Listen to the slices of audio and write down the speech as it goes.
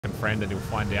friend, and he'll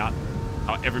find out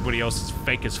how everybody else is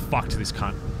fake as fuck to this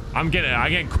cunt. I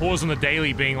get calls on the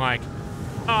daily being like,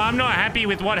 oh, I'm not happy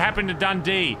with what happened to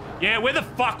Dundee. Yeah, where the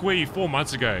fuck were you 4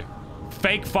 months ago?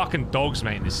 Fake fucking dogs,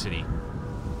 mate, in this city.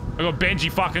 I got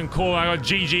Benji fucking calling, I got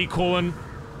GG calling.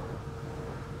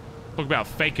 Talk about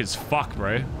fake as fuck,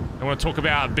 bro. I want to talk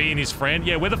about being his friend.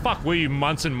 Yeah, where the fuck were you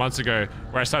months and months ago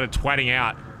where I started twatting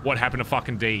out what happened to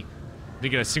fucking D?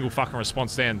 Didn't get a single fucking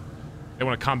response then. They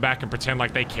want to come back and pretend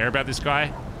like they care about this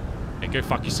guy? Yeah, go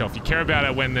fuck yourself. You care about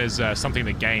it when there's something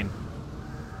to gain.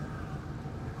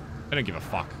 They don't give a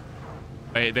fuck.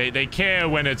 They care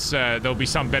when it's there'll be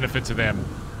some benefit to them,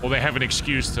 or they have an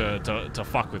excuse to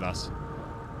fuck with us.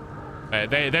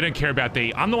 They don't care about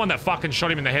D. I'm the one that fucking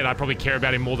shot him in the head. I probably care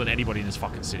about him more than anybody in this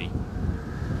fucking city.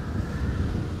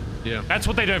 Yeah. That's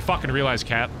what they don't fucking realize,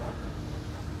 Cap.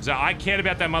 So I cared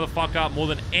about that motherfucker more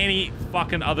than any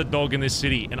fucking other dog in this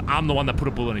city, and I'm the one that put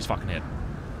a bullet in his fucking head.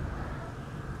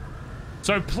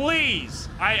 So please,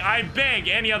 I beg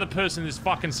any other person in this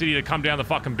fucking city to come down the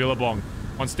fucking Billabong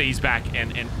once D's back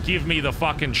and give me the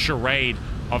fucking charade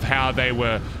of how they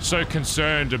were so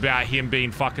concerned about him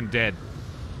being fucking dead.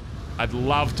 I'd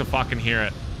love to fucking hear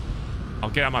it.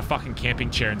 I'll get out my fucking camping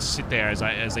chair and sit there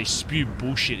as they spew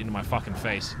bullshit into my fucking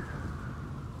face.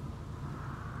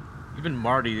 Even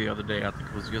Marty the other day, I think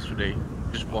it was yesterday,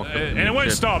 just walked up and it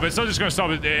won't stop. It's not just gonna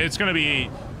stop. It's gonna be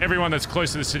everyone that's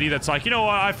close to the city that's like, you know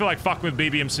what, I feel like fucking with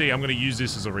BBMC. I'm gonna use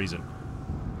this as a reason.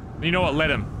 And you know what? Let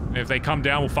them. If they come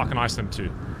down, we'll fucking ice them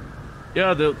too.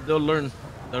 Yeah, they'll learn.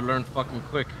 They'll learn fucking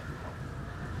quick.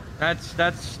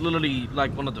 That's literally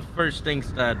like one of the first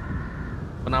things that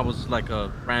when I was like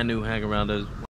a brand new hang around